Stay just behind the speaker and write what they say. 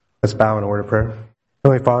Let's bow in a word of prayer.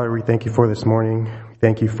 Heavenly Father, we thank you for this morning. We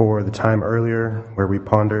thank you for the time earlier where we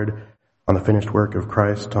pondered on the finished work of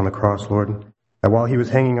Christ on the cross, Lord. That while he was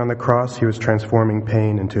hanging on the cross, he was transforming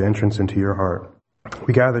pain into entrance into your heart.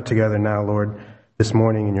 We gather together now, Lord, this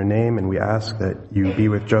morning in your name, and we ask that you be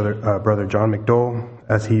with Brother John McDowell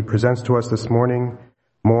as he presents to us this morning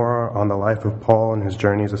more on the life of Paul and his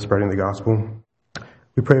journeys of spreading the gospel.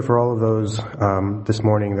 We pray for all of those this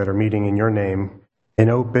morning that are meeting in your name, in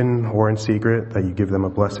open or in secret, that you give them a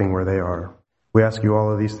blessing where they are. We ask you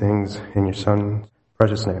all of these things in your Son's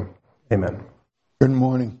precious name. Amen. Good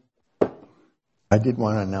morning. I did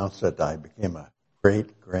want to announce that I became a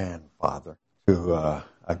great-grandfather to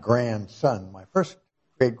a grandson, my first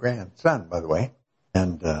great-grandson, by the way,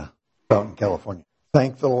 and out in California.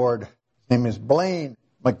 Thank the Lord. His name is Blaine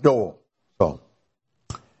McDowell. So,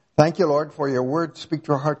 thank you, Lord, for your word. Speak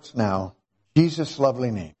to our hearts now. Jesus' lovely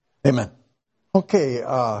name. Amen. Okay,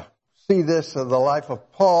 see this, the life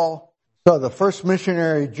of Paul. So the first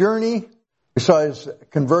missionary journey, we saw his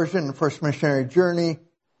conversion, the first missionary journey,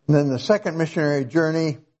 and then the second missionary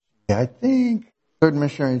journey, I think, third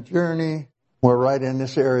missionary journey, we're right in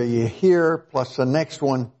this area here, plus the next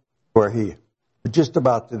one where he just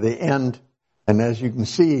about to the end. And as you can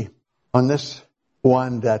see on this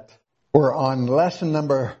one that we're on lesson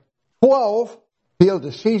number 12, appeal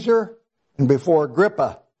to Caesar and before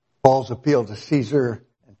Agrippa. Paul's appeal to Caesar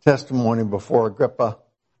and testimony before Agrippa.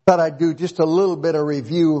 Thought I'd do just a little bit of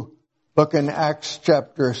review. Look in Acts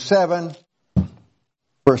chapter 7,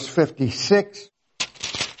 verse 56.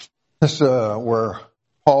 This is where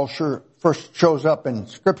Paul first shows up in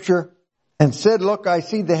Scripture and said, "Look, I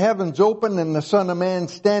see the heavens open and the Son of Man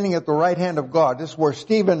standing at the right hand of God." This is where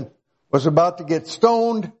Stephen was about to get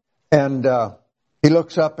stoned, and he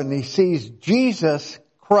looks up and he sees Jesus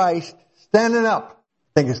Christ standing up.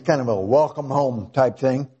 I think it's kind of a welcome home type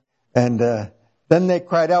thing. And then they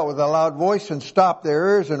cried out with a loud voice and stopped their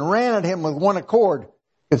ears and ran at him with one accord. You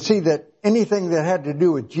could see that anything that had to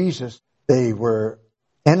do with Jesus, they were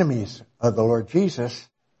enemies of the Lord Jesus.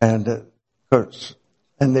 And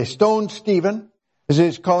they stoned Stephen as he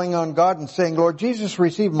was calling on God and saying, "Lord Jesus,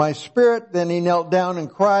 receive my spirit." Then he knelt down and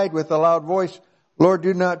cried with a loud voice, "Lord,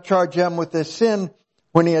 do not charge them with this sin."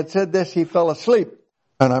 When he had said this, he fell asleep.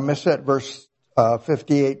 And I missed that verse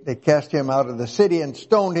 58. They cast him out of the city and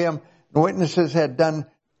stoned him. The witnesses had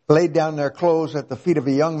laid down their clothes at the feet of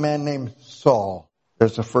a young man named Saul.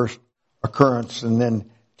 There's the first occurrence. And then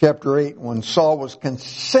chapter 8, when Saul was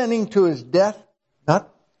consenting to his death.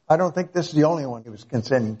 I don't think this is the only one who was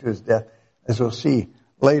consenting to his death, as we'll see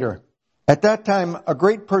later. At that time, a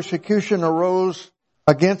great persecution arose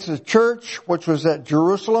against the church, which was at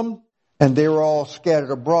Jerusalem, and they were all scattered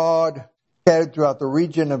abroad, scattered throughout the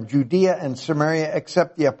region of Judea and Samaria,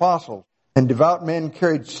 except the apostles. And devout men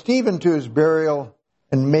carried Stephen to his burial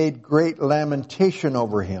and made great lamentation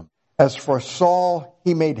over him. As for Saul,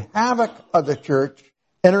 he made havoc of the church,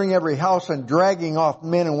 entering every house and dragging off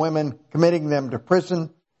men and women, committing them to prison.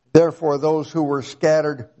 Therefore, those who were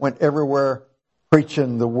scattered went everywhere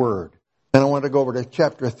preaching the word. Then I want to go over to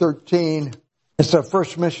chapter 13. It's the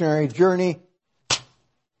first missionary journey.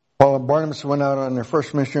 Paul and Barnabas went out on their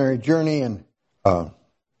first missionary journey, and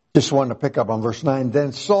just wanted to pick up on verse 9.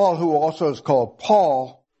 Then Saul, who also is called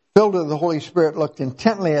Paul, filled with the Holy Spirit, looked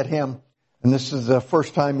intently at him. And this is the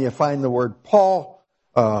first time you find the word Paul.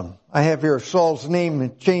 I have here Saul's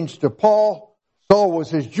name changed to Paul. Saul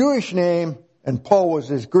was his Jewish name, and Paul was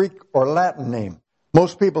his Greek or Latin name.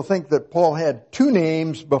 Most people think that Paul had two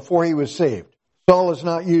names before he was saved. Saul is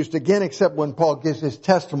not used again except when Paul gives his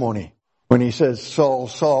testimony. When he says, "Saul,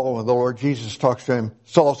 Saul," the Lord Jesus talks to him,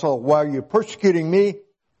 "Saul, Saul, why are you persecuting me?"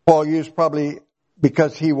 Paul used probably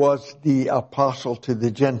because he was the apostle to the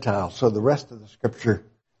Gentiles. So the rest of the scripture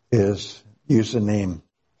is use the name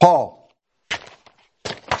Paul.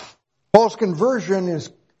 Paul's conversion is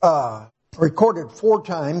recorded 4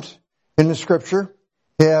 times in the scripture.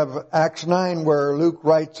 You have Acts 9 where Luke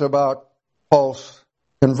writes about Paul's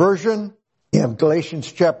conversion. You have Galatians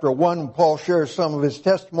chapter 1, Paul shares some of his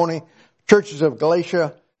testimony, churches of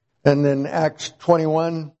Galatia, and then Acts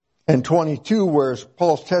 21 and 22, where it's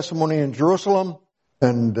Paul's testimony in Jerusalem,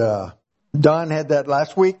 and Don had that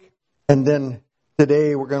last week. And then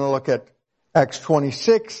today we're going to look at Acts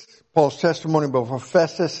 26, Paul's testimony before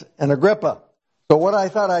Festus and Agrippa. So what I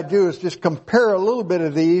thought I'd do is just compare a little bit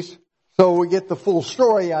of these so we get the full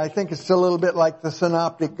story. I think it's a little bit like the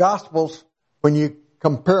Synoptic Gospels. When you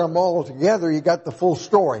compare them all together, you got the full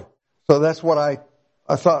story. So that's what I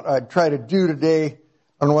thought I'd try to do today. I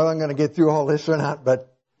don't know whether I'm going to get through all this or not,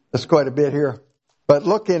 but there's quite a bit here. But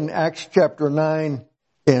look in Acts chapter 9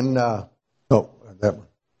 in,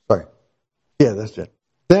 Yeah, that's it.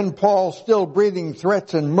 Then Paul, still breathing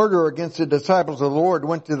threats and murder against the disciples of the Lord,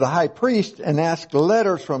 went to the high priest and asked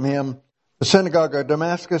letters from him, the synagogue of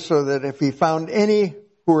Damascus, so that if he found any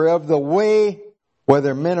who were of the way,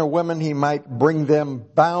 whether men or women, he might bring them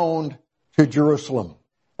bound to Jerusalem.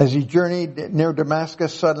 As he journeyed near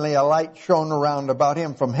Damascus, suddenly a light shone around about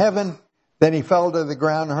him from heaven. Then he fell to the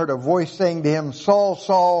ground and heard a voice saying to him, Saul,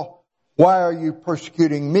 Saul, why are you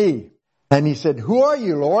persecuting me? And he said, Who are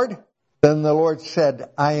you, Lord? Then the Lord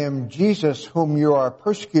said, I am Jesus whom you are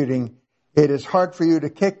persecuting. It is hard for you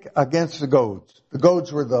to kick against the goads. The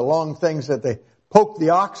goads were the long things that they poke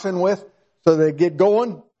the oxen with so they get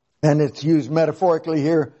going. And it's used metaphorically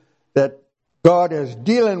here that God is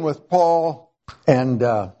dealing with Paul and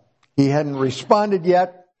he hadn't responded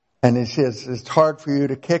yet. And he says, it's hard for you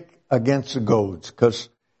to kick against the goads, because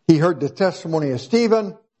he heard the testimony of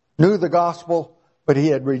Stephen, knew the gospel, but he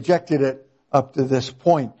had rejected it up to this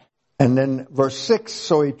point. And then verse 6,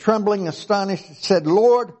 so he trembling, astonished, said,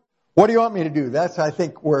 Lord, what do you want me to do? That's, I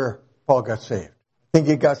think, where Paul got saved. I think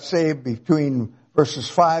he got saved between verses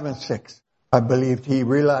 5 and 6. I believe he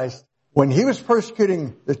realized when he was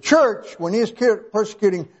persecuting the church, when he was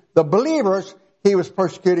persecuting the believers, he was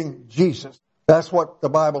persecuting Jesus. That's what the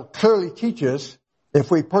Bible clearly teaches. If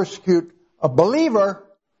we persecute a believer,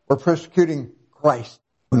 we're persecuting Christ.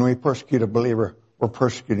 When we persecute a believer, we're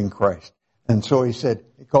persecuting Christ. And so he said,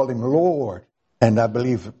 he called him Lord. And I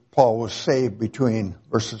believe Paul was saved between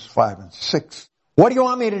verses 5 and 6. What do you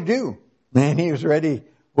want me to do? And he was ready,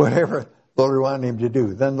 whatever the Lord wanted him to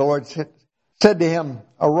do. Then the Lord said to him,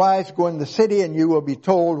 arise, go in the city, and you will be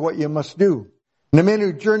told what you must do. And the men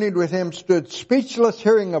who journeyed with him stood speechless,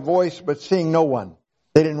 hearing a voice, but seeing no one.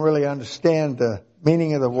 They didn't really understand the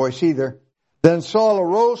meaning of the voice either. Then Saul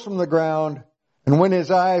arose from the ground, and when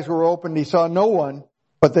his eyes were opened, he saw no one.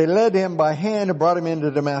 But they led him by hand and brought him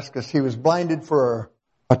into Damascus. He was blinded for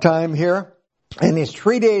a time here, and he's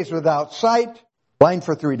 3 days without sight, blind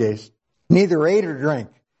for 3 days, neither ate or drank.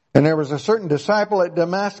 And there was a certain disciple at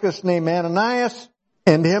Damascus named Ananias,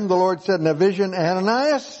 and to him the Lord said in a vision,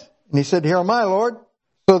 Ananias? And he said, Here am I, Lord.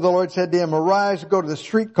 So the Lord said to him, arise, go to the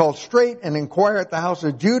street called Straight, and inquire at the house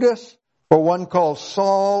of Judas for one called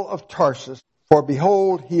Saul of Tarsus. For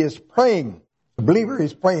behold, he is praying. The believer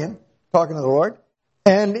is praying, talking to the Lord.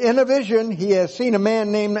 And in a vision, he has seen a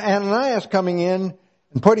man named Ananias coming in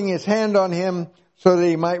and putting his hand on him so that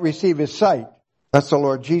he might receive his sight. That's the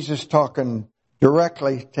Lord Jesus talking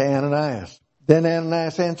directly to Ananias. Then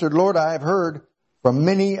Ananias answered, Lord, I have heard from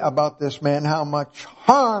many about this man, how much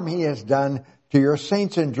harm he has done to your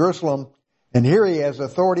saints in Jerusalem. And here he has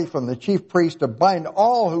authority from the chief priest to bind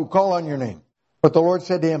all who call on your name. But the Lord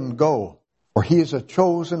said to him, Go, for he is a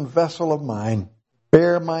chosen vessel of mine.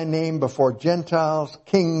 Bear my name before Gentiles,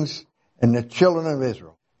 kings, and the children of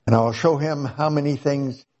Israel. And I will show him how many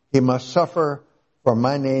things he must suffer for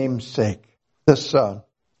my name's sake. This,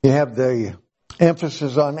 you have the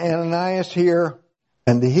emphasis on Ananias here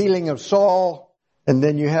and the healing of Saul. And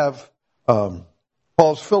then you have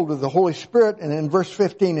Paul's filled with the Holy Spirit. And in verse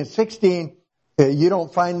 15 and 16, you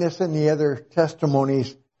don't find this in the other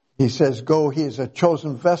testimonies. He says, Go, he is a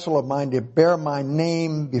chosen vessel of mine to bear my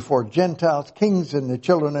name before Gentiles, kings, and the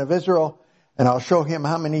children of Israel. And I'll show him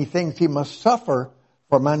how many things he must suffer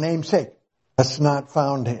for my name's sake. That's not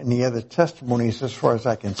found in the other testimonies as far as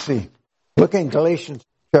I can see. Look in Galatians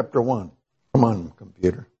chapter 1. Come on,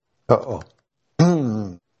 computer.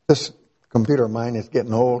 This computer of mine is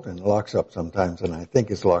getting old and locks up sometimes, and I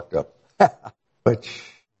think it's locked up. Which,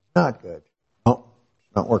 not good. No,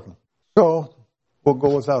 it's not working. So, we'll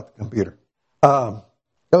go without the computer.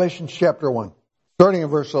 Galatians chapter 1. Starting in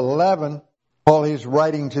verse 11, Paul is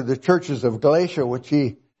writing to the churches of Galatia, which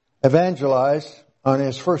he evangelized on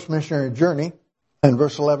his first missionary journey. And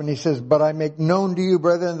verse 11 he says, But I make known to you,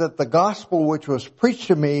 brethren, that the gospel which was preached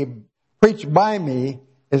by me,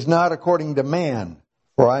 is not according to man.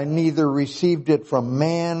 For I neither received it from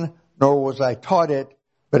man, nor was I taught it,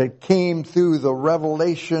 but it came through the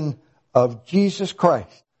revelation of Jesus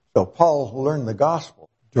Christ. So Paul learned the gospel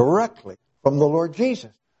directly from the Lord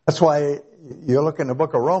Jesus. That's why you look in the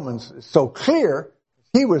book of Romans, it's so clear.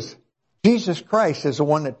 Jesus Christ is the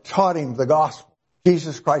one that taught him the gospel.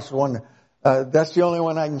 Jesus Christ is the one, that's the only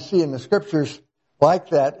one I can see in the scriptures like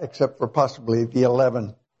that, except for possibly the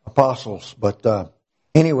 11 apostles. But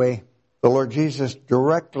anyway, the Lord Jesus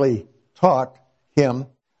directly taught him.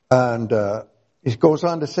 And he goes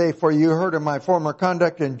on to say, For you heard of my former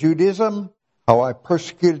conduct in Judaism, how I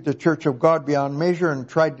persecuted the church of God beyond measure and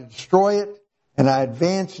tried to destroy it. And I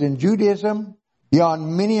advanced in Judaism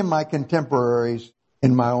beyond many of my contemporaries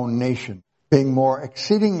in my own nation, being more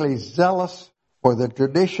exceedingly zealous for the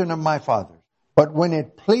tradition of my fathers. But when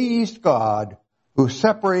it pleased God, who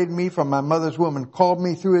separated me from my mother's womb and called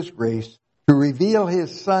me through his grace, to reveal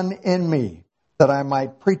his Son in me, that I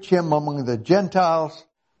might preach him among the Gentiles,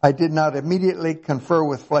 I did not immediately confer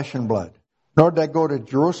with flesh and blood. Nor did I go to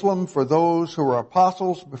Jerusalem for those who were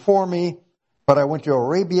apostles before me, but I went to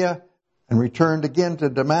Arabia and returned again to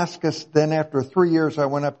Damascus. Then after 3 years I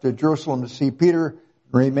went up to Jerusalem to see Peter and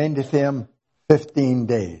remained with him 15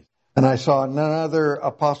 days. And I saw none other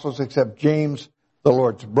apostles except James, the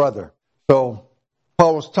Lord's brother. So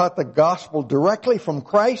Paul was taught the gospel directly from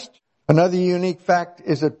Christ. Another unique fact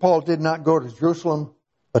is that Paul did not go to Jerusalem,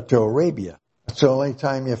 but to Arabia. That's the only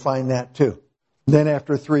time you find that too. Then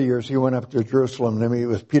after 3 years, he went up to Jerusalem to meet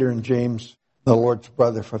with Peter and James, the Lord's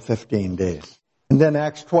brother, for 15 days. And then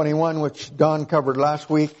Acts 21, which Don covered last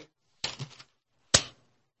week,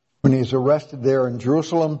 when he's arrested there in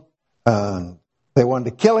Jerusalem, they wanted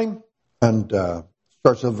to kill him. And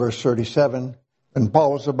starts with verse 37. And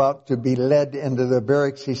Paul was about to be led into the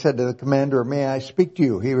barracks. He said to the commander, "May I speak to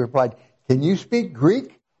you?" He replied, "Can you speak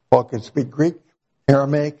Greek?" Paul could speak Greek,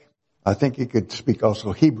 Aramaic. I think he could speak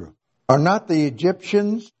also Hebrew. Are not you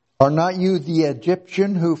the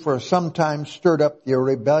Egyptian who for some time stirred up the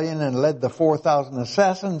rebellion and led the 4,000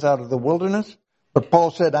 assassins out of the wilderness? But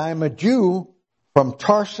Paul said, "I am a Jew from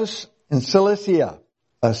Tarsus in Cilicia,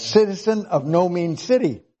 a citizen of no mean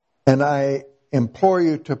city, and I implore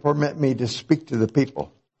you to permit me to speak to the people."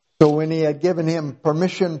 So when he had given him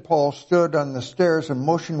permission, Paul stood on the stairs and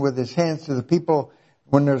motioned with his hands to the people.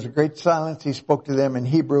 When there was a great silence, he spoke to them in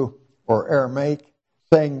Hebrew or Aramaic,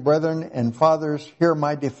 saying, "Brethren and fathers, hear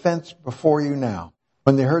my defense before you now."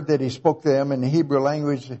 When they heard that he spoke to them in the Hebrew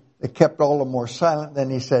language, they kept all the more silent. Then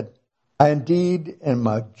he said, "I indeed am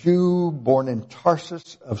a Jew born in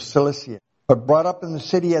Tarsus of Cilicia, but brought up in the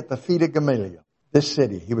city at the feet of Gamaliel." This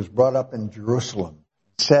city, he was brought up in Jerusalem,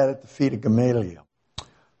 sat at the feet of Gamaliel,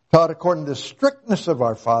 taught according to the strictness of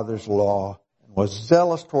our father's law, and was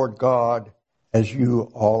zealous toward God as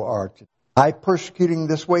you all are today. I persecuting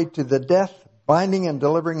this way to the death, binding and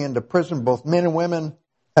delivering into prison both men and women,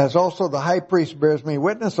 as also the high priest bears me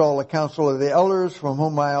witness, all the council of the elders, from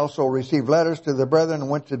whom I also received letters to the brethren, and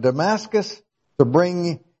went to Damascus to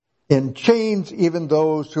bring in chains even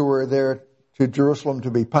those who were there to Jerusalem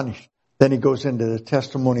to be punished. Then he goes into the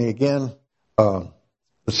testimony again. The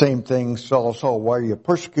same thing, "Saul, Saul, why are you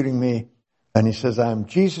persecuting me?" And he says, "I am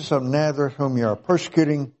Jesus of Nazareth, whom you are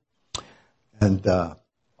persecuting." And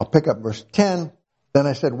I'll pick up verse 10. Then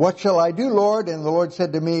I said, "What shall I do, Lord?" And the Lord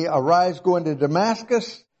said to me, "Arise, go into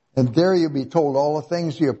Damascus, and there you'll be told all the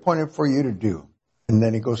things he appointed for you to do." And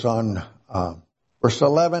then he goes on, verse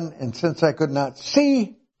 11, "And since I could not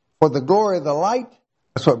see for the glory of the light,"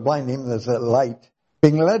 that's what blinded him, there's that light,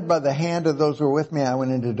 "being led by the hand of those who were with me, I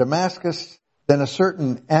went into Damascus. Then a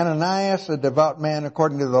certain Ananias, a devout man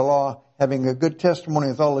according to the law, having a good testimony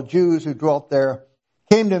with all the Jews who dwelt there,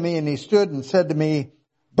 came to me, and he stood and said to me,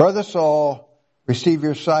 'Brother Saul, receive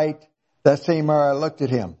your sight.' That same hour I looked at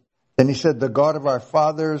him. Then he said, 'The God of our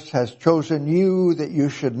fathers has chosen you that you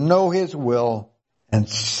should know his will and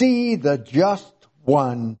see the just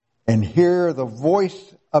one and hear the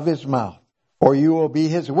voice of his mouth. For you will be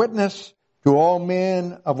his witness to all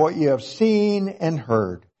men of what you have seen and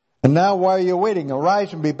heard. And now why are you waiting?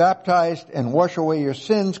 Arise and be baptized and wash away your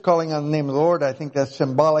sins, calling on the name of the Lord." I think that's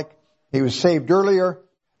symbolic. He was saved earlier,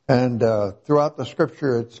 and throughout the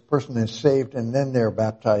scripture, it's a person is saved and then they're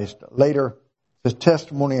baptized later. It's a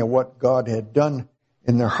testimony of what God had done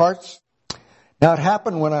in their hearts. Now it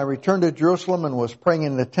happened when I returned to Jerusalem and was praying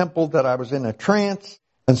in the temple that I was in a trance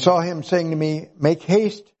and saw him saying to me, "Make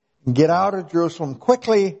haste and get out of Jerusalem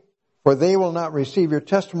quickly, for they will not receive your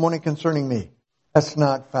testimony concerning me." That's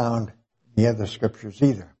not found in the other scriptures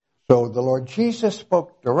either. So the Lord Jesus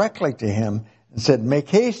spoke directly to him and said, "Make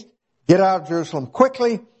haste, get out of Jerusalem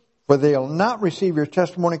quickly, for they will not receive your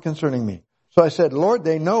testimony concerning me." So I said, "Lord,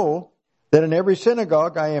 they know that in every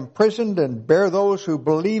synagogue I imprisoned and bear those who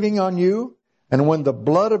believing on you. And when the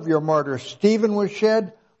blood of your martyr Stephen was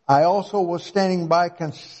shed, I also was standing by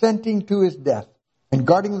consenting to his death and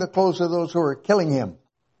guarding the clothes of those who were killing him."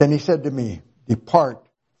 Then he said to me, "Depart,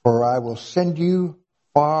 for I will send you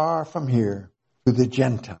far from here to the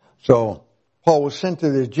Gentiles." So Paul was sent to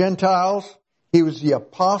the Gentiles. He was the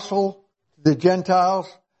apostle to the Gentiles.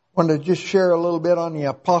 I want to just share a little bit on the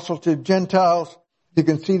apostle to Gentiles. You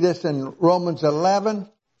can see this in Romans 11.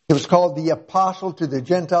 He was called the apostle to the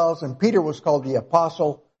Gentiles, and Peter was called the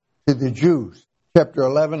apostle to the Jews. Chapter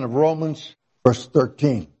 11 of Romans, verse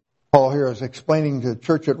 13. Paul here is explaining to the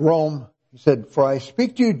church at Rome. He said, "For I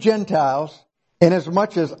speak to you Gentiles,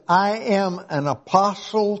 inasmuch as I am an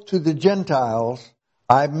apostle to the Gentiles,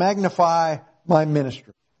 I magnify my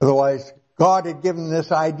ministry. Otherwise, God had given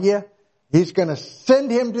this idea. He's going to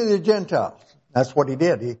send him to the Gentiles. That's what he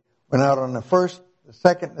did. He went out on the first, the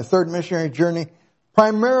second, the third missionary journey,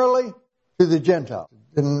 primarily to the Gentiles.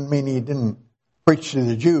 Didn't mean he didn't preach to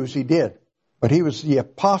the Jews. He did. But he was the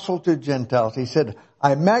apostle to Gentiles. He said,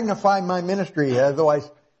 I magnify my ministry. Otherwise,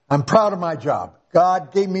 I'm proud of my job.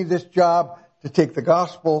 God gave me this job to take the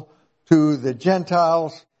gospel to the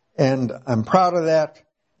Gentiles, and I'm proud of that,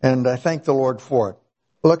 and I thank the Lord for it.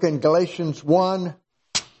 Look in Galatians 1,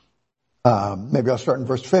 maybe I'll start in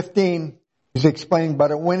verse 15. He's explaining,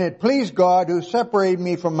 but when it pleased God, who separated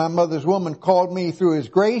me from my mother's womb, called me through his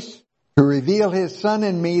grace to reveal his Son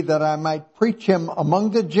in me that I might preach him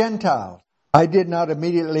among the Gentiles, I did not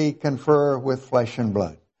immediately confer with flesh and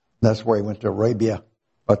blood. That's where he went to Arabia.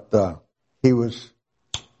 But he was,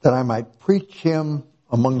 that I might preach him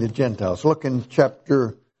among the Gentiles. Look in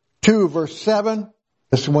chapter 2, verse 7.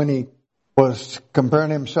 This is when he was comparing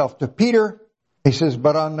himself to Peter. He says,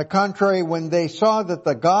 but on the contrary, when they saw that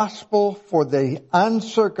the gospel for the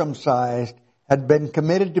uncircumcised had been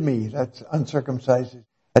committed to me, that's uncircumcised,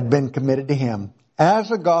 had been committed to him,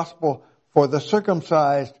 as a gospel for the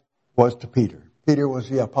circumcised was to Peter. Peter was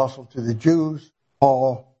the apostle to the Jews.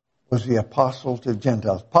 Paul was the apostle to the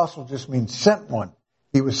Gentiles. Apostle just means sent one.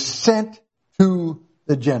 He was sent to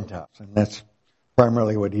the Gentiles. And that's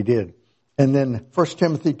primarily what he did. And then 1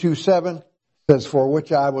 Timothy 2:7 says, for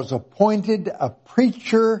which I was appointed a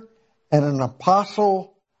preacher and an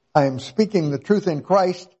apostle. I am speaking the truth in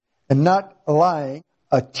Christ and not lying.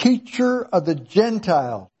 A teacher of the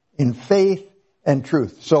Gentiles in faith and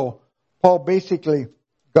truth. So Paul basically,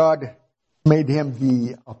 God made him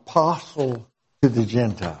the apostle to the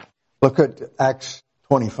Gentiles. Look at Acts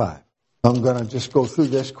 25. I'm going to just go through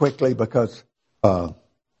this quickly because I'm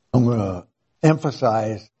going to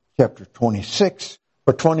emphasize chapter 26.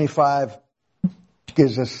 But 25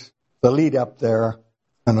 gives us the lead up there.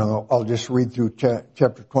 And I'll just read through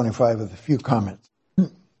chapter 25 with a few comments.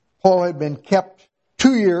 Paul had been kept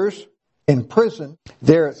 2 years in prison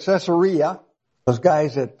there at Caesarea. Those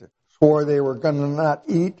guys that swore they were going to not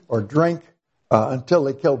eat or drink until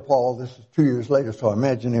they killed Paul. This is 2 years later, so I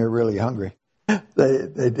imagine they were really hungry. They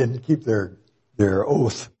didn't keep their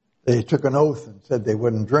oath. They took an oath and said they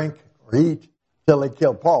wouldn't drink or eat until they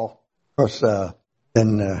killed Paul. Of course,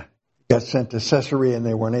 then got sent to Caesarea and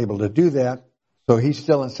they weren't able to do that. So he's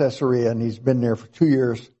still in Caesarea and he's been there for 2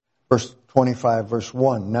 years. Verse 25, verse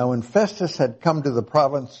 1. Now when Festus had come to the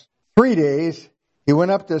province 3 days, he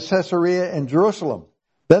went up to Caesarea and Jerusalem.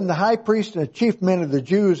 Then the high priest and the chief men of the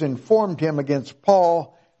Jews informed him against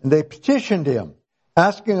Paul, and they petitioned him,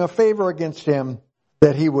 asking a favor against him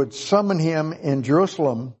that he would summon him in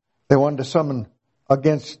Jerusalem. They wanted to summon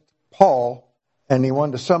against Paul, and he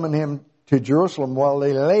wanted to summon him to Jerusalem while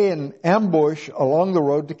they lay in ambush along the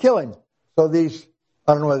road to kill him. So these,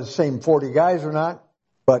 I don't know whether it's the same 40 guys or not,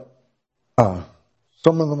 but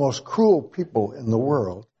some of the most cruel people in the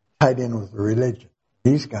world tied in with religion.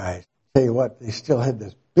 These guys, tell you what, they still had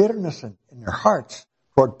this bitterness in their hearts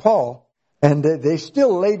toward Paul, and they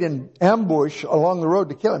still laid in ambush along the road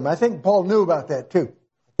to kill him. I think Paul knew about that too.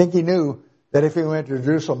 I think he knew that if he went to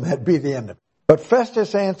Jerusalem, that'd be the end of it. But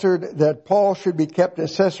Festus answered that Paul should be kept at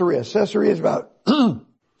Caesarea. Caesarea is about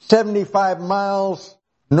 75 miles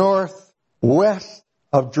northwest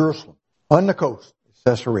of Jerusalem, on the coast,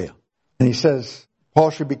 Caesarea. And he says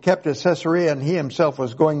Paul should be kept at Caesarea, and he himself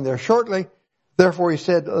was going there shortly. Therefore he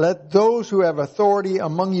said, let those who have authority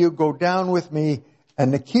among you go down with me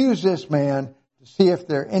and accuse this man to see if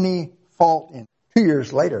there any fault in him. 2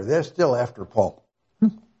 years later, they're still after Paul.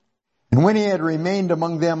 And when he had remained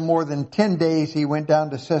among them more than 10 days, he went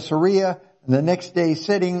down to Caesarea, and the next day,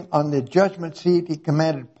 sitting on the judgment seat, he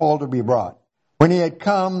commanded Paul to be brought. When he had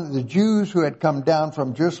come, the Jews who had come down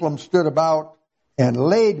from Jerusalem stood about and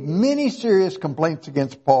laid many serious complaints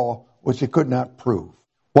against Paul, which he could not prove.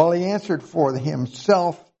 While he answered for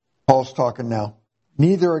himself, Paul's talking now,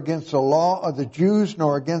 neither against the law of the Jews,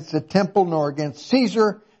 nor against the temple, nor against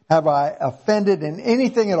Caesar have I offended in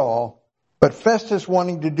anything at all. But Festus,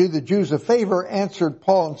 wanting to do the Jews a favor, answered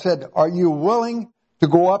Paul and said, are you willing to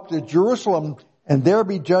go up to Jerusalem and there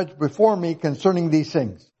be judged before me concerning these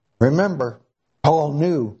things? Remember, Paul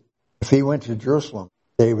knew if he went to Jerusalem,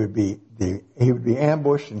 he would be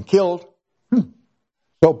ambushed and killed.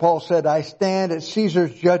 So Paul said, I stand at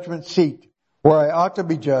Caesar's judgment seat, where I ought to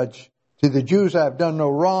be judged. To the Jews I have done no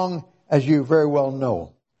wrong, as you very well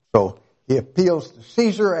know. So he appeals to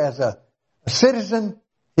Caesar as a citizen.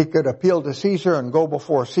 He could appeal to Caesar and go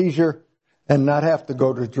before Caesar and not have to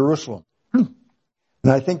go to Jerusalem. And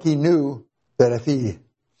I think he knew that if he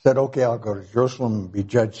said, okay, I'll go to Jerusalem and be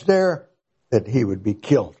judged there, that he would be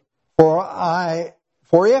killed.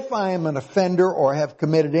 For if I am an offender or have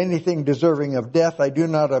committed anything deserving of death, I do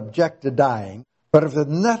not object to dying. But if there's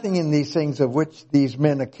nothing in these things of which these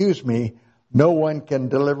men accuse me, no one can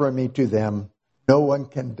deliver me to them. No one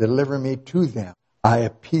can deliver me to them. I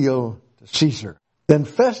appeal to Caesar. Then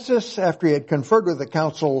Festus, after he had conferred with the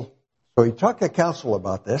council, so he talked to council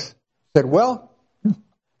about this, said, well,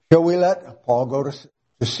 shall we let Paul go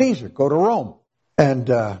to Caesar, go to Rome? And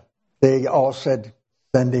they all said,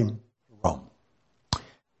 send him to Rome.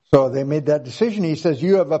 So they made that decision. He says,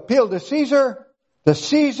 you have appealed to Caesar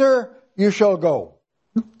you shall go.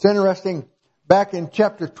 It's interesting. Back in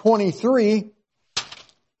chapter 23,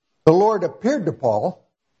 the Lord appeared to Paul.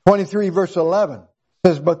 23 verse 11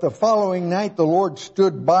 says, but the following night the Lord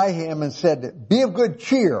stood by him and said, be of good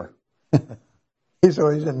cheer. He's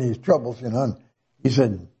always in these troubles, And he's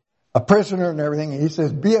a prisoner and everything. And he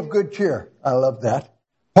says, be of good cheer. I love that.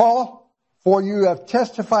 Paul, for you have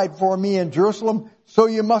testified for me in Jerusalem, so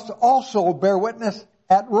you must also bear witness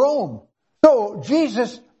at Rome. So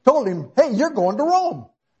Jesus told him, hey, you're going to Rome.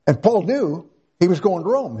 And Paul knew he was going to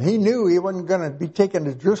Rome. He knew he wasn't going to be taken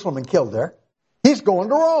to Jerusalem and killed there. He's going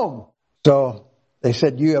to Rome. So they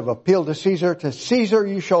said, you have appealed to Caesar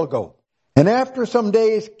you shall go. And after some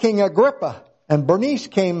days, King Agrippa and Bernice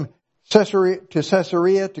came to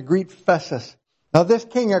Caesarea to greet Festus. Now this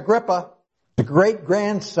King Agrippa, the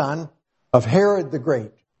great-grandson of Herod the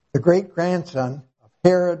Great. The great-grandson of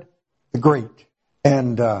Herod the Great.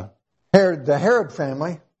 And the Herod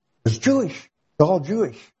family was Jewish. All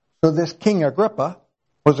Jewish. So this King Agrippa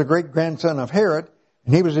was a great-grandson of Herod,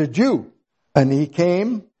 and he was a Jew. And he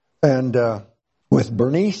came, and with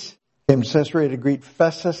Bernice, came to Caesarea to greet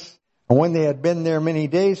Festus. And when they had been there many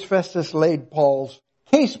days, Festus laid Paul's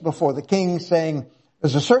case before the king, saying,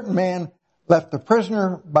 there's a certain man left a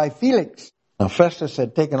prisoner by Felix. Now Festus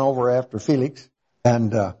had taken over after Felix,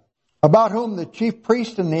 and about whom the chief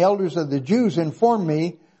priest and the elders of the Jews informed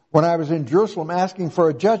me when I was in Jerusalem asking for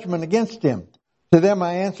a judgment against him. To them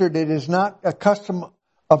I answered, it is not a custom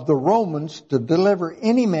of the Romans to deliver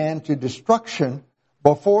any man to destruction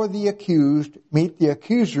before the accused meet the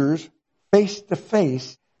accusers face to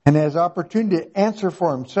face and has opportunity to answer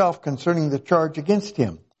for himself concerning the charge against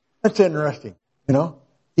him. That's interesting.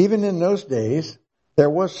 Even in those days, there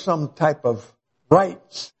was some type of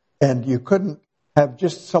rights, and you couldn't have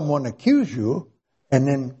just someone accuse you and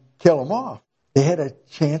then kill them off. They had a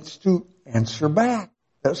chance to answer back.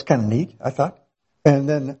 That was kind of neat, I thought. And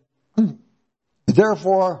then,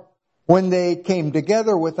 therefore, when they came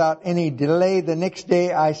together without any delay, the next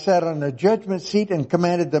day I sat on the judgment seat and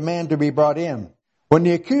commanded the man to be brought in. When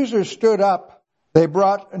the accusers stood up, they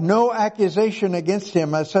brought no accusation against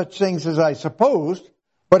him as such things as I supposed,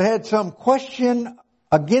 but had some question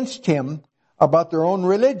against him about their own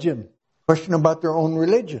religion. Question about their own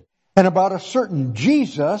religion. And about a certain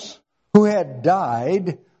Jesus who had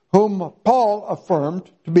died, whom Paul affirmed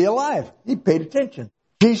to be alive. He paid attention.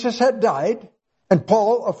 Jesus had died, and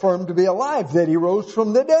Paul affirmed to be alive, that he rose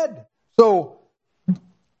from the dead. So,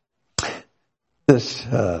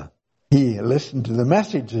 he listened to the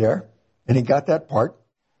message there, and he got that part.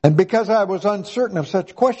 And because I was uncertain of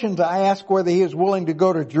such questions, I asked whether he is willing to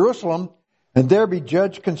go to Jerusalem and there be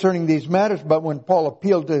judged concerning these matters. But when Paul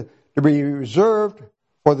appealed to be reserved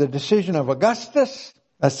for the decision of Augustus,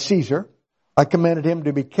 that's Caesar, I commanded him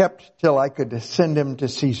to be kept till I could send him to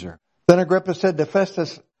Caesar. Then Agrippa said to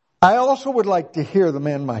Festus, I also would like to hear the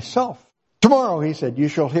man myself. Tomorrow, he said, you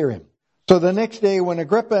shall hear him. So the next day, when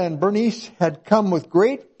Agrippa and Bernice had come with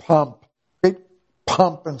great pomp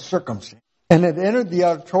and circumstance, and had entered the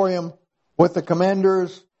auditorium with the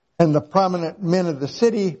commanders and the prominent men of the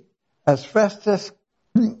city, as Festus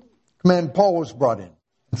commanded, Paul was brought in.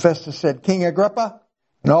 And Festus said, King Agrippa,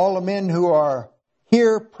 and all the men who are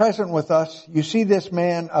here present with us, you see this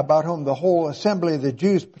man about whom the whole assembly of the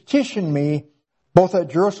Jews petitioned me, both at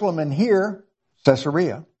Jerusalem and here,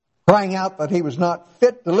 Caesarea, crying out that he was not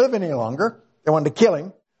fit to live any longer. They wanted to kill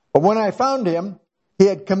him. But when I found him, he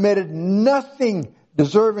had committed nothing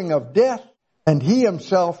deserving of death, and he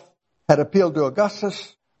himself had appealed to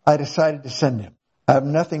Augustus. I decided to send him. I have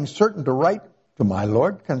nothing certain to write to my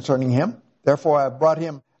Lord concerning him. Therefore I have brought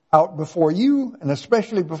him out before you, and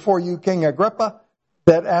especially before you, King Agrippa,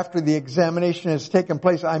 that after the examination has taken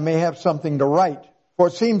place, I may have something to write. For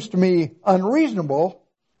it seems to me unreasonable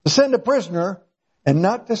to send a prisoner and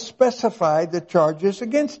not to specify the charges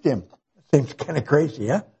against him. It seems kind of crazy,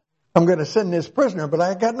 huh? I'm going to send this prisoner, but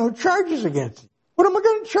I got no charges against him. What am I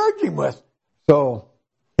going to charge him with? So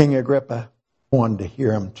King Agrippa wanted to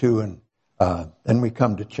hear him too, and then we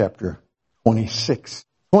come to chapter 26.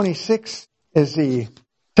 26 is the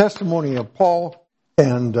testimony of Paul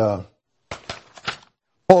and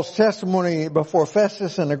Paul's testimony before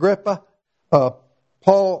Festus and Agrippa.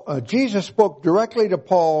 Jesus spoke directly to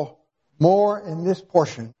Paul more in this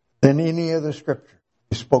portion than any other scripture.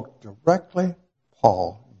 He spoke directly to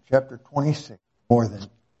Paul in chapter 26 more than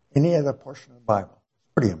any other portion of the Bible.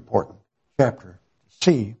 Pretty important chapter to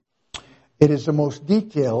see. It is the most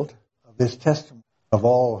detailed of this testimony of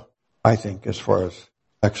all, I think, as far as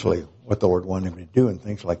actually what the Lord wanted him to do and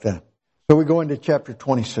things like that. So we go into chapter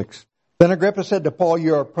 26. Then Agrippa said to Paul,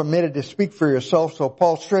 "You are permitted to speak for yourself." So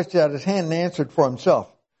Paul stretched out his hand and answered for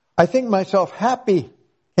himself. "I think myself happy,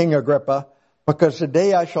 King Agrippa, because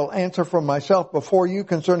today I shall answer for myself before you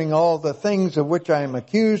concerning all the things of which I am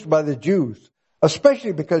accused by the Jews,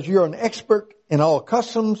 especially because you're an expert in all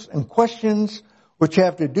customs and questions which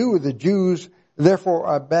have to do with the Jews. Therefore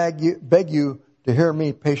I beg you to hear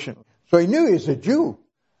me patiently." So he knew he's a Jew,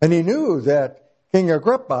 and he knew that King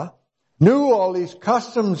Agrippa knew all these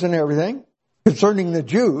customs and everything concerning the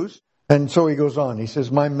Jews. And so he goes on. He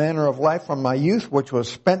says, "My manner of life from my youth, which was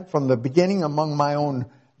spent from the beginning among my own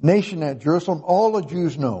nation at Jerusalem, all the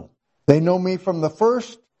Jews know. They know me from the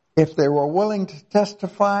first, if they were willing to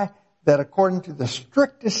testify that according to the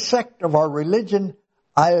strictest sect of our religion,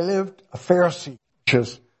 I lived a Pharisee," which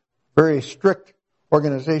is a very strict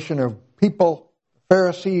organization of people,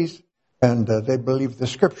 Pharisees, and they believed the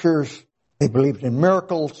scriptures, they believed in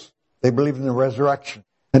miracles, they believed in the resurrection.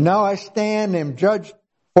 "And now I stand and am judged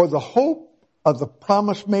for the hope of the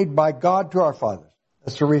promise made by God to our fathers."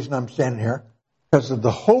 That's the reason I'm standing here, because of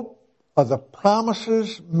the hope of the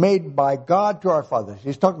promises made by God to our fathers.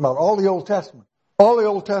 He's talking about all the Old Testament. All the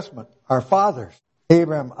Old Testament, our fathers,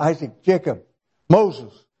 Abraham, Isaac, Jacob,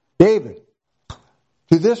 Moses, David.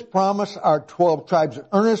 "To this promise our 12 tribes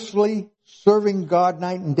earnestly serving God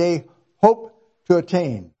night and day hope to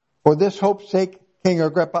attain. For this hope's sake, King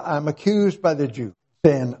Agrippa, I'm accused by the Jews."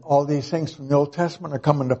 Then all these things from the Old Testament are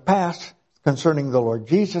coming to pass concerning the Lord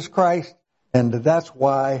Jesus Christ, and that's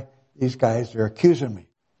why these guys are accusing me.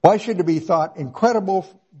 "Why should it be thought incredible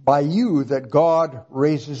by you that God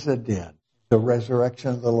raises the dead?" The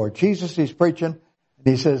resurrection of the Lord Jesus he's preaching, and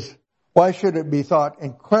he says, "Why should it be thought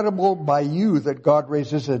incredible by you that God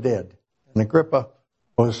raises the dead?" And Agrippa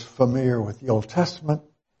was familiar with the Old Testament.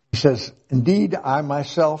 He says, "Indeed, I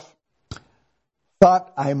myself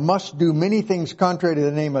thought I must do many things contrary to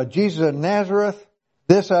the name of Jesus of Nazareth.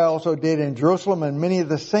 This I also did in Jerusalem, and many of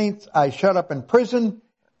the saints I shut up in prison,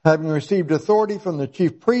 having received authority from the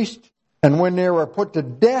chief priest. And when they were put to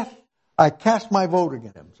death, I cast my vote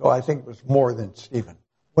against them." So I think it was more than Stephen.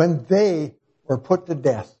 When they were put to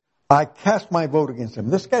death, I cast my vote against them.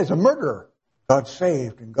 This guy's a murderer. God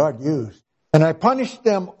saved and God used. "And I punished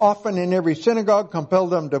them often in every synagogue,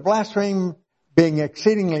 compelled them to blaspheme, being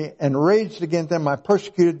exceedingly enraged against them, I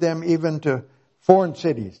persecuted them even to foreign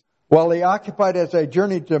cities. While they occupied as I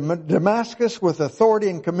journeyed to Damascus with authority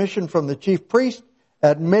and commission from the chief priest,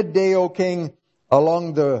 at midday, O king,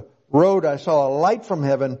 along the road I saw a light from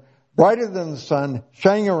heaven, brighter than the sun,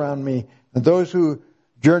 shining around me and those who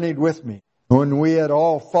journeyed with me. When we had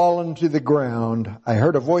all fallen to the ground, I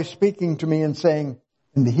heard a voice speaking to me and saying,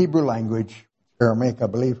 in the Hebrew language, Aramaic I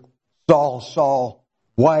believe, 'Saul, Saul,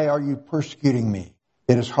 why are you persecuting me?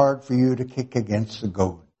 It is hard for you to kick against the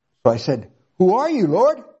goad.' So I said, 'Who are you,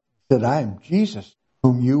 Lord?' He said, 'I am Jesus,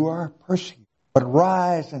 whom you are persecuting. But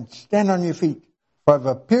rise and stand on your feet, for I have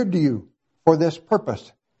appeared to you for this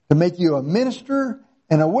purpose, to make you a minister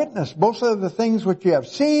and a witness, both of the things which you have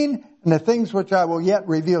seen and the things which I will yet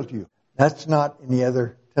reveal to you.'" That's not in the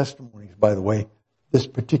other testimonies, by the way, this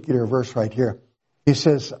particular verse right here. He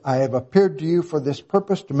says, "I have appeared to you for this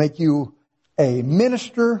purpose, to make you a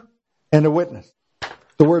minister and a witness."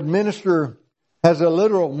 The word minister has a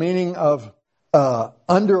literal meaning of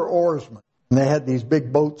under oarsman. And they had these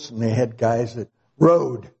big boats and they had guys that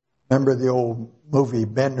rowed. Remember the old movie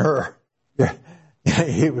Ben-Hur?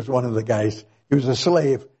 He was one of the guys. He was a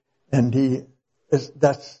slave, and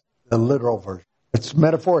that's the literal version. It's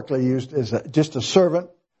metaphorically used as just a servant.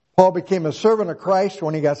 Paul became a servant of Christ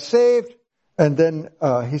when he got saved, and then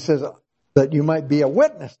he says that you might be a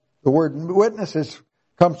witness. The word witness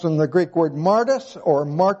comes from the Greek word martys or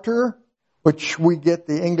martyr, which we get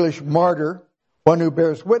the English martyr, one who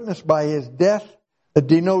bears witness by his death. It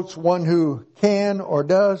denotes one who can or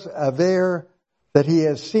does aver that he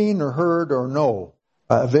has seen or heard or know.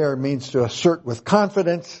 Aver means to assert with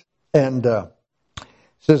confidence, and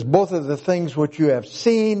says both of the things which you have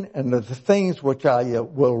seen and of the things which I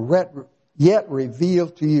will yet reveal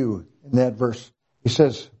to you. In that verse, he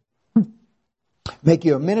says, "Make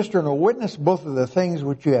you a minister and a witness, both of the things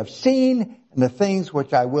which you have seen and the things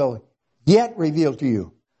which I will yet reveal to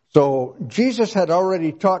you." So Jesus had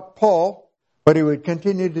already taught Paul, but he would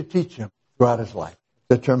continue to teach him throughout his life.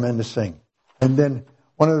 It's a tremendous thing. And then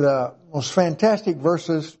one of the most fantastic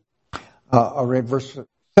verses, I read verse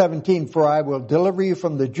 17, for I will deliver you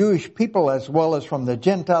from the Jewish people as well as from the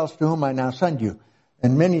Gentiles to whom I now send you.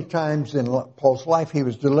 And many times in Paul's life, he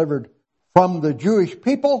was delivered from the Jewish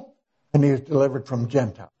people and he was delivered from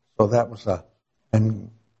Gentiles. So that was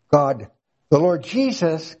and God, the Lord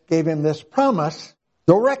Jesus gave him this promise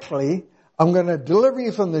directly. I'm going to deliver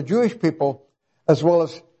you from the Jewish people as well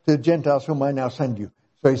as to the Gentiles whom I now send you.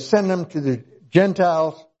 So he sent them to the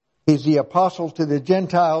Gentiles. He's the apostle to the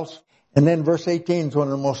Gentiles. And then verse 18 is one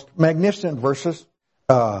of the most magnificent verses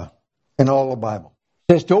in all the Bible.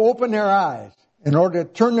 It says to open their eyes in order to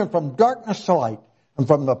turn them from darkness to light and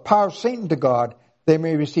from the power of Satan to God, they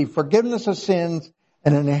may receive forgiveness of sins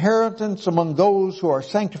and an inheritance among those who are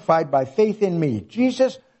sanctified by faith in me.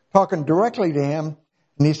 Jesus talking directly to him,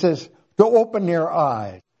 and he says to open their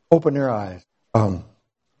eyes. Open their eyes.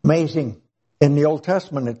 Amazing. In the Old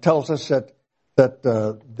Testament, it tells us that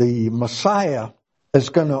the Messiah is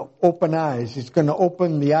going to open eyes. He's going to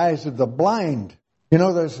open the eyes of the blind. You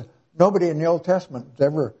know, there's nobody in the Old Testament that's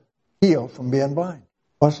ever healed from being blind.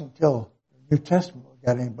 It wasn't until the New Testament we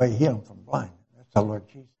got anybody healed from blind. That's our Lord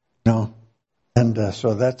Jesus. No. And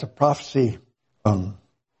so that's a prophecy. I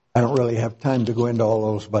don't really have time to go into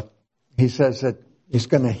all those, but he says that he's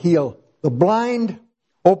going to heal the blind,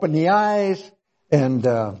 open the eyes, and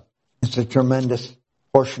it's a tremendous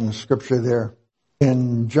portion of Scripture there.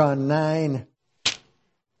 In John 9,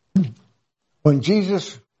 when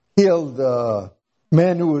Jesus healed the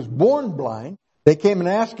man who was born blind, they came and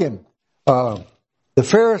asked him, the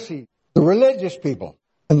Pharisees, the religious people,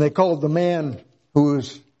 and they called the man who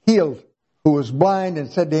was healed, who was blind,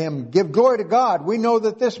 and said to him, give glory to God. We know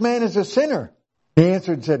that this man is a sinner. He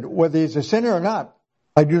answered and said, whether he's a sinner or not,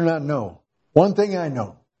 I do not know. One thing I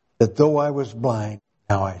know, that though I was blind,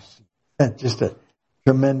 now I see. And just a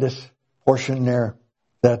tremendous portion there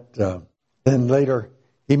that then later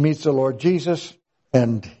he meets the Lord Jesus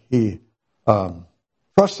and he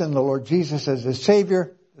trusts in the Lord Jesus as his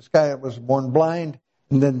Savior. This guy was born blind.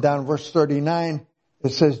 And then down verse 39,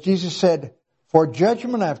 it says, Jesus said, for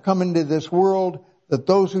judgment I have come into this world, that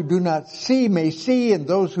those who do not see may see, and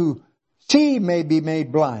those who see may be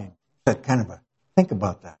made blind. That kind of think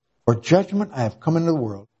about that. For judgment I have come into the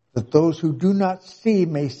world, that those who do not see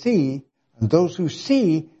may see, and those who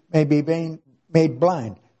see may be made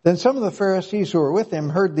blind. Then some of the Pharisees who were with him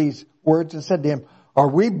heard these words and said to him, are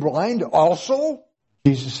we blind also?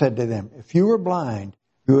 Jesus said to them, if you were blind,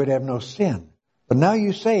 you would have no sin. But now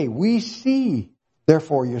you say, we see,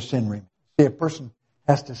 therefore your sin remains. See, a person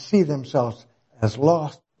has to see themselves as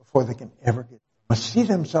lost before they can ever must see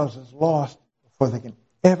themselves as lost before they can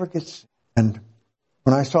ever get saved. And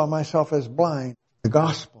when I saw myself as blind, the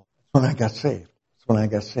gospel, that's when I got saved. That's when I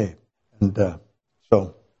got saved. And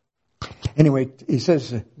so, anyway, he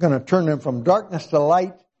says, going to turn them from darkness to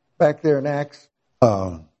light, back there in Acts.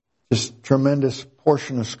 Just tremendous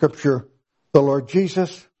portion of Scripture. The Lord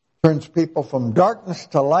Jesus turns people from darkness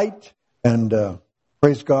to light, and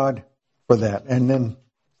praise God for that. And then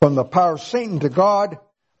from the power of Satan to God,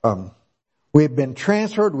 we've been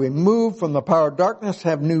transferred. We moved from the power of darkness,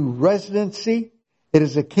 have new residency. It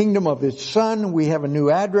is the kingdom of His Son. We have a new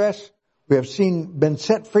address. We have been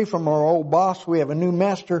set free from our old boss. We have a new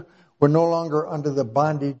master. We're no longer under the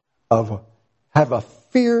bondage have a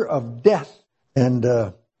fear of death. And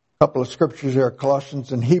a couple of scriptures there,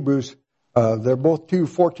 Colossians and Hebrews. They're both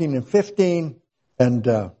 2:14 and 15. And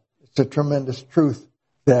it's a tremendous truth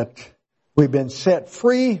that we've been set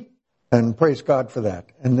free, and praise God for that.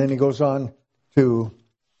 And then he goes on to,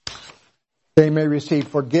 they may receive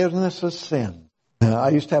forgiveness of sin. I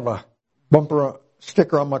used to have a bumper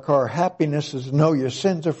sticker on my car, happiness is know your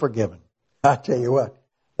sins are forgiven. I tell you what,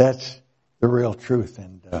 that's the real truth.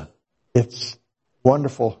 And it's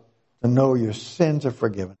wonderful to know your sins are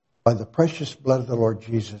forgiven. By the precious blood of the Lord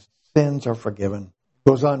Jesus, sins are forgiven.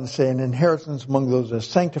 Goes on to say, an inheritance among those that are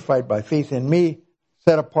sanctified by faith in me,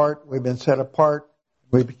 set apart. We've been set apart.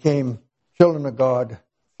 We became children of God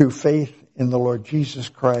through faith in the Lord Jesus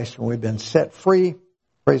Christ, and we've been set free.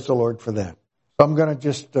 Praise the Lord for that. So I'm going to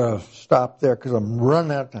just stop there because I'm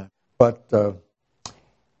running out of time. But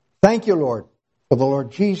thank you, Lord, for the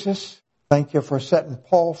Lord Jesus. Thank you for setting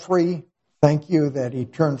Paul free. Thank you that he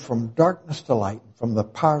turned from darkness to light, from the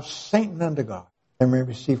power of Satan unto God, and may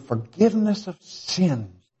receive forgiveness of sins.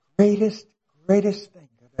 Greatest thing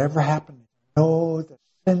that ever happened. Know the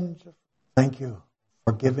sins of. Thank you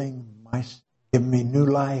for giving me new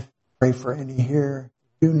life. Pray for any here.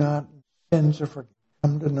 Do not. Sins are forgiven.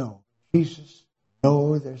 Come to know Jesus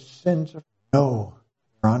No, their sins are, no,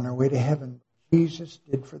 they're on their way to heaven. Jesus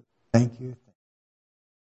did for them. Thank you.